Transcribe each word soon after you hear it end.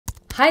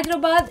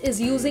Hyderabad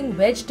is using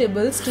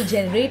vegetables to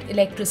generate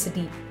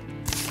electricity.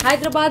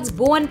 Hyderabad's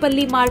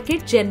Bowenpally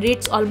market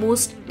generates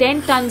almost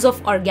 10 tons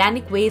of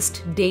organic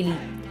waste daily.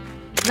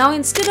 Now,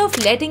 instead of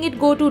letting it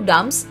go to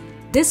dumps,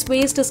 this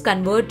waste is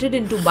converted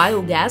into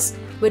biogas,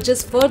 which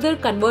is further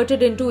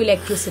converted into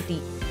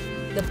electricity.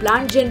 The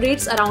plant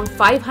generates around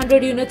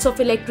 500 units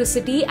of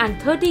electricity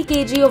and 30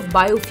 kg of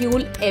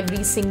biofuel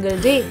every single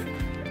day.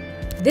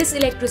 This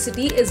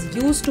electricity is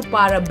used to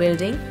power a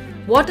building,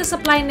 water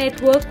supply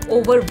network,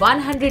 over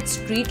 100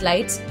 street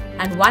lights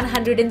and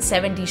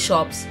 170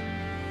 shops.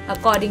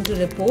 According to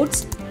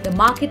reports, the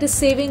market is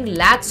saving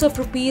lakhs of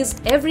rupees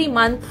every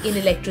month in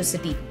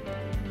electricity.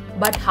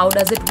 But how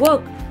does it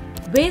work?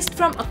 Waste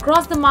from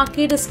across the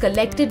market is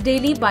collected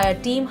daily by a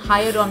team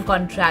hired on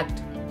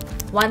contract.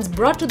 Once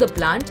brought to the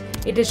plant,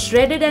 it is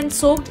shredded and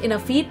soaked in a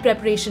feed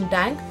preparation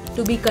tank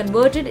to be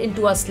converted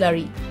into a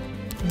slurry.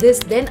 This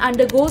then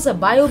undergoes a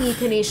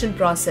biomethanation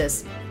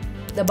process.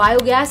 The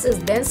biogas is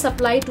then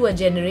supplied to a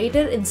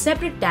generator in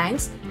separate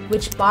tanks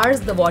which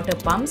powers the water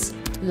pumps,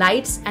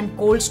 lights and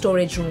cold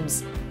storage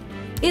rooms.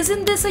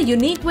 Isn't this a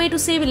unique way to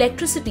save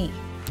electricity?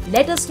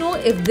 Let us know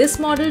if this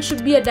model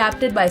should be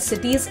adapted by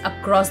cities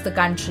across the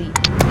country.